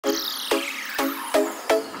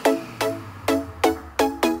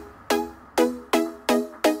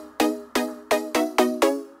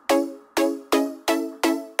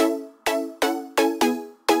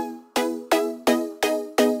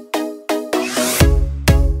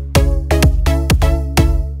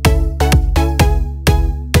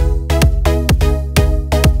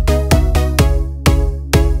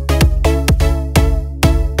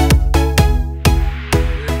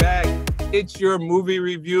It's your movie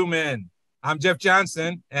review man. I'm Jeff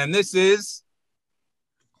Johnson, and this is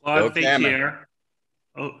Claude Bill Cammon. here.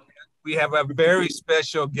 Oh, we have a very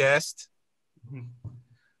special guest. all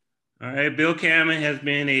right. Bill Cammon has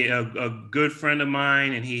been a good friend of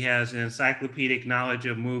mine, and he has an encyclopedic knowledge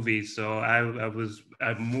of movies. So I'm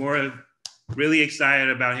more really excited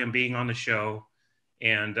about him being on the show,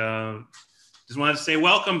 and just wanted to say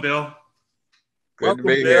welcome, Bill. Good to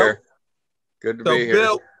be here. Good to be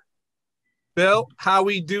here. Bill, how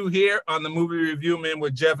we do here on the Movie Review Man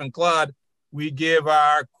with Jeff and Claude, we give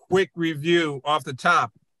our quick review off the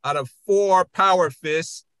top out of 4 power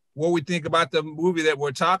fists, what we think about the movie that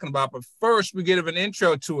we're talking about. But first, we give an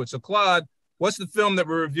intro to it. So, Claude, what's the film that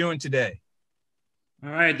we're reviewing today?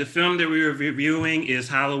 All right, the film that we're reviewing is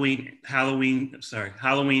Halloween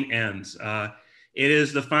Ends. It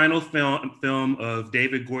is the final film of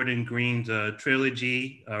David Gordon Green's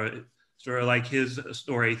trilogy, sort of like his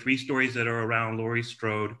story, 3 stories that are around Laurie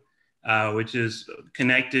Strode, which is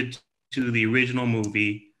connected to the original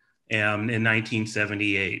movie in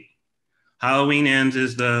 1978. Halloween Ends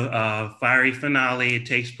is the fiery finale. It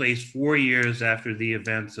takes place 4 years after the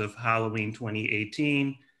events of Halloween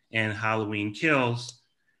 2018 and Halloween Kills.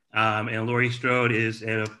 And Laurie Strode is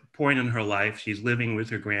at a point in her life. She's living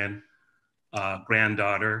with her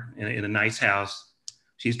granddaughter in a nice house.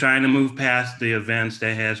 She's trying to move past the events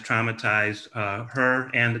that has traumatized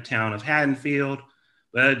her and the town of Haddonfield.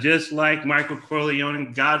 But just like Michael Corleone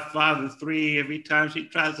in Godfather 3, every time she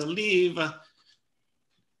tries to leave,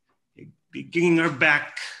 getting her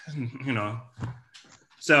back, you know.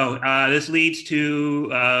 So this leads to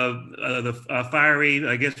the fiery,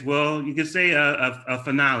 I guess, well, you could say a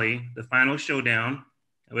finale, the final showdown.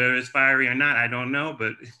 Whether it's fiery or not, I don't know,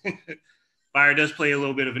 but fire does play a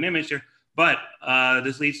little bit of an image here. But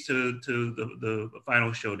this leads to the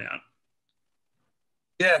final showdown.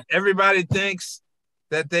 Yeah, everybody thinks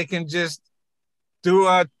that they can just do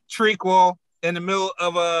a trequel in the middle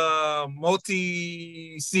of a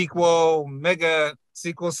multi-sequel, mega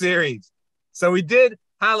sequel series. So we did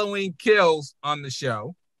Halloween Kills on the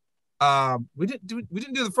show. We didn't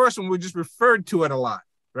do the first one. We just referred to it a lot,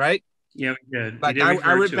 right? Yeah, we did. Like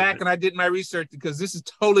I went back and I did my research because this is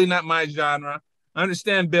totally not my genre. I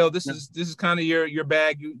understand, Bill. This is kind of your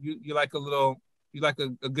bag. You like a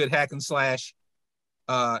good hack and slash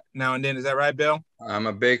now and then. Is that right, Bill? I'm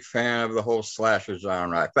a big fan of the whole slasher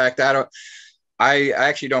genre. In fact, I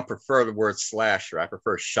actually don't prefer the word slasher. I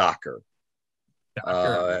prefer shocker.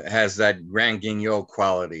 It has that Grand Guignol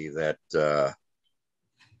quality that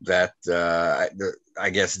I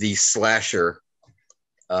guess the slasher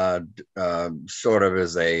sort of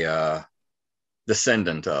is a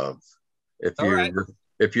descendant of.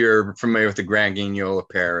 If you're familiar with the Grand Guignol of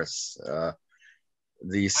Paris,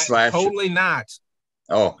 the slasher. Totally not.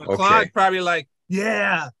 Oh, okay. Claude probably like,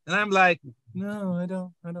 yeah, and I'm like, no, I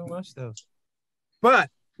don't watch those. But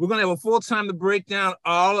we're gonna have a full time to break down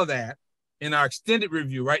all of that in our extended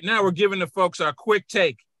review. Right now, we're giving the folks our quick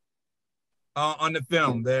take on the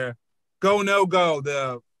film. Their go no go,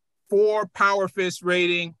 the 4 power fist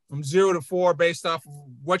rating from 0 to 4 based off of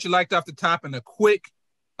what you liked off the top, and a quick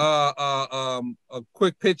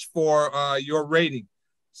pitch for your rating.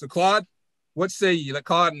 So, Claude, what say you? Let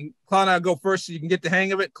Claude and I'll go first so you can get the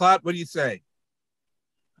hang of it. Claude, what do you say?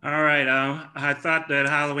 All right. I thought that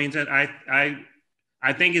Halloween's. I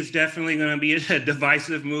think it's definitely going to be a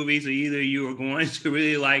divisive movie. So either you are going to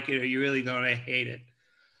really like it or you're really going to hate it.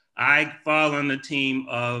 I fall on the team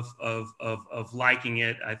of liking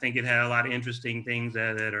it. I think it had a lot of interesting things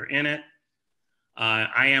that are in it.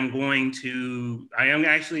 I am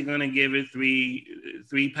actually going to give it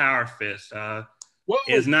three power fists.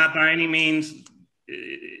 It's not by any means,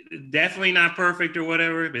 definitely not perfect or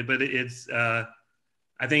whatever, but it's. I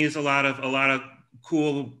think it's a lot of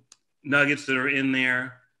cool nuggets that are in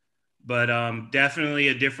there, but definitely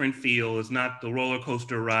a different feel. It's not the roller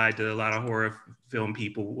coaster ride that a lot of horror film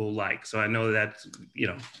people will like. So I know that's,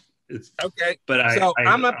 it's okay. But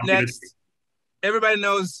I'm up next. Everybody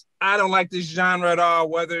knows I don't like this genre at all.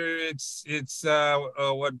 Whether it's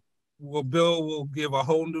what Bill will give a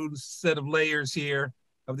whole new set of layers here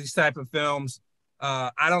of these type of films.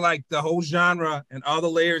 I don't like the whole genre and all the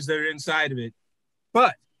layers that are inside of it.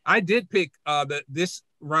 But I did pick this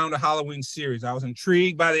round of Halloween series. I was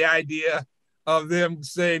intrigued by the idea of them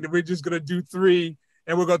saying that we're just going to do 3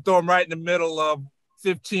 and we're going to throw them right in the middle of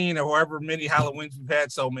 15 or however many Halloweens we've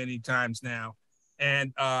had so many times now.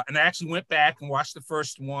 And I actually went back and watched the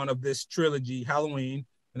first one of this trilogy, Halloween,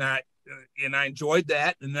 and I enjoyed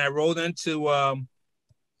that. And then I rolled into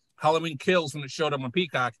Halloween Kills when it showed up on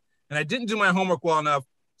Peacock, and I didn't do my homework well enough.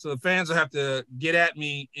 So the fans will have to get at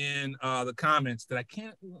me in the comments that I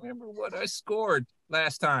can't remember what I scored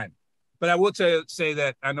last time. But I will say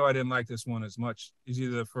that I know I didn't like this one as much as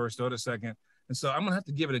either the first or the second. And so I'm going to have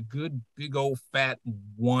to give it a good, big old fat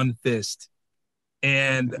one fist.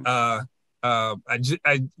 And there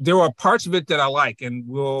were parts of it that I like, and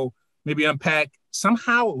we'll maybe unpack.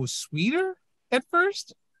 Somehow it was sweeter at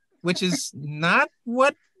first, which is not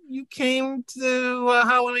what you came to a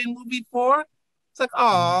Halloween movie for. It's like,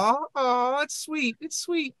 oh, it's sweet, it's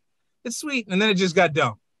sweet, it's sweet, and then it just got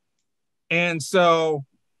dumb. And so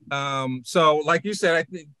like you said, I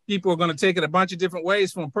think people are going to take it a bunch of different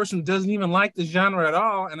ways from a person who doesn't even like the genre at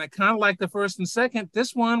all. And I kind of like the first and second.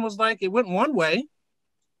 This one was like, it went one way,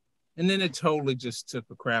 and then it totally just took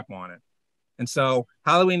a crap on it. And so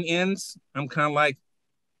Halloween Ends, I'm kind of like,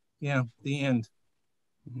 yeah, the end.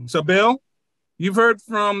 So Bill, you've heard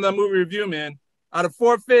from the movie review man. Out of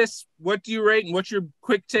 4 fists, what do you rate, and what's your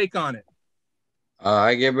quick take on it?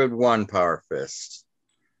 I give it 1 power fist.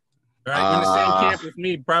 All right, you're in the same camp with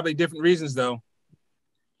me, probably different reasons though.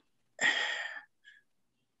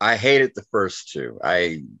 I hated the first 2.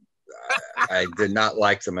 I did not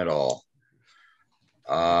like them at all.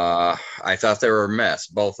 I thought they were a mess,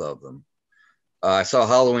 both of them. I saw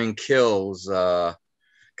Halloween Kills a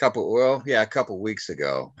couple weeks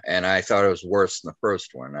ago, and I thought it was worse than the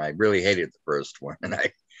first one. I really hated the first one,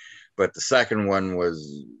 but the second one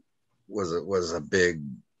was a big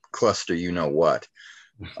cluster, you know what.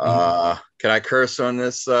 Can I curse on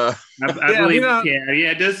this? I believe,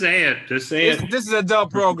 yeah, just say it. This is adult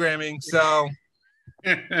programming, so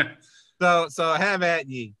so have at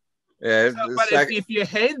ye. Yeah, but if you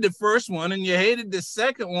hated the first one and you hated the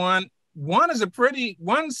second one, one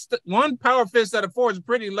power fist out of 4 is a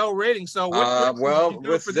pretty low rating. So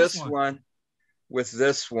with this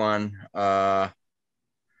one,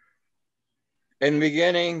 in the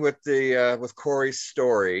beginning with Corey's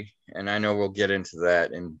story, and I know we'll get into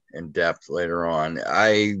that in depth later on.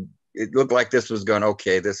 It looked like this was going,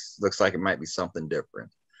 okay, this looks like it might be something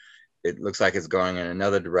different. It looks like it's going in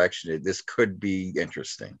another direction. This could be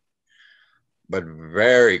interesting. But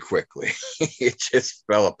very quickly, it just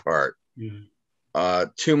fell apart. Yeah.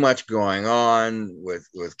 Too much going on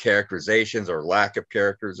with characterizations or lack of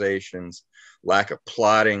characterizations, lack of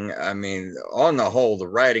plotting. I mean, on the whole, the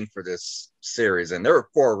writing for this series, and there were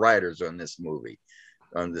 4 writers on this movie,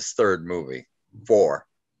 on this third movie, 4.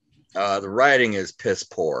 The writing is piss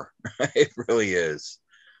poor. It really is.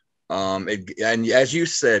 And as you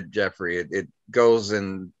said, Jeffrey, it goes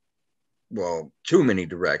in, too many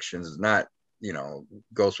directions, not,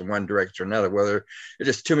 goes from one direction to another, whether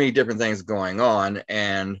there's just too many different things going on.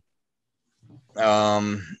 And,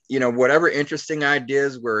 whatever interesting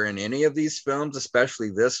ideas were in any of these films,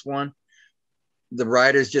 especially this one, the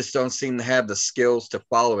writers just don't seem to have the skills to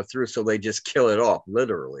follow it through. So they just kill it off,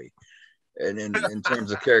 literally. And in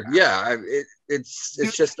terms of character,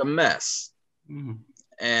 it's just a mess. Mm-hmm.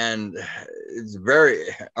 And it's very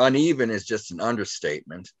uneven is just an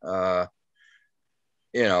understatement. I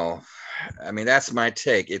mean, that's my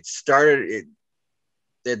take. It started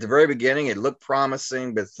at the very beginning, it looked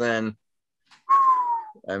promising, but then,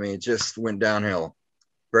 it just went downhill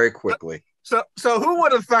very quickly. So who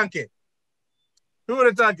would have thunk it? Who would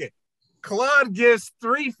have thunk it? Claude gives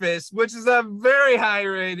 3 fists, which is a very high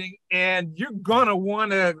rating, and you're going to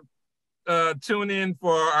want to tune in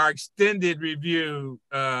for our extended review,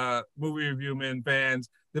 movie review men fans,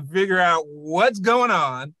 to figure out what's going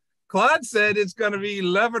on. Claude said it's going to be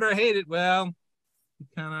love it or hate it. Well,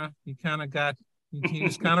 he was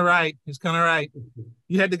kind of right. He's kind of right.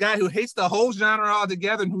 You had the guy who hates the whole genre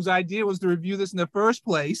altogether and whose idea was to review this in the first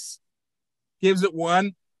place, gives it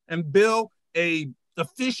 1, and Bill, a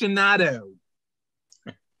aficionado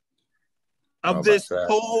of this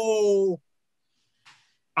whole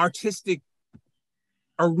artistic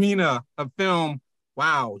arena of film.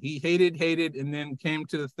 Wow, he hated, and then came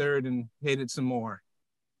to the third and hated some more.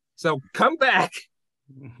 So come back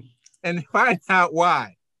and find out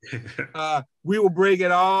why. We will break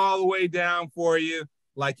it all the way down for you,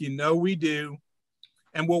 like we do.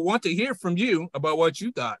 And we'll want to hear from you about what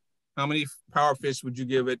you thought. How many power fists would you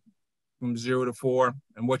give it from 0 to 4,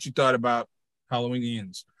 and what you thought about Halloween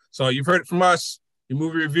Ends? So you've heard it from us, your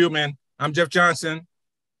movie review man. I'm Jeff Johnson.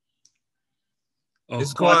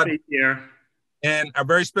 It's Claude here. And our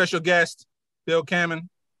very special guest, Bill Cammon.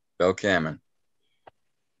 Bill Cammon.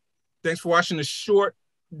 Thanks for watching the short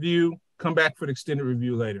view. Come back for the extended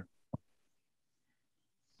review later.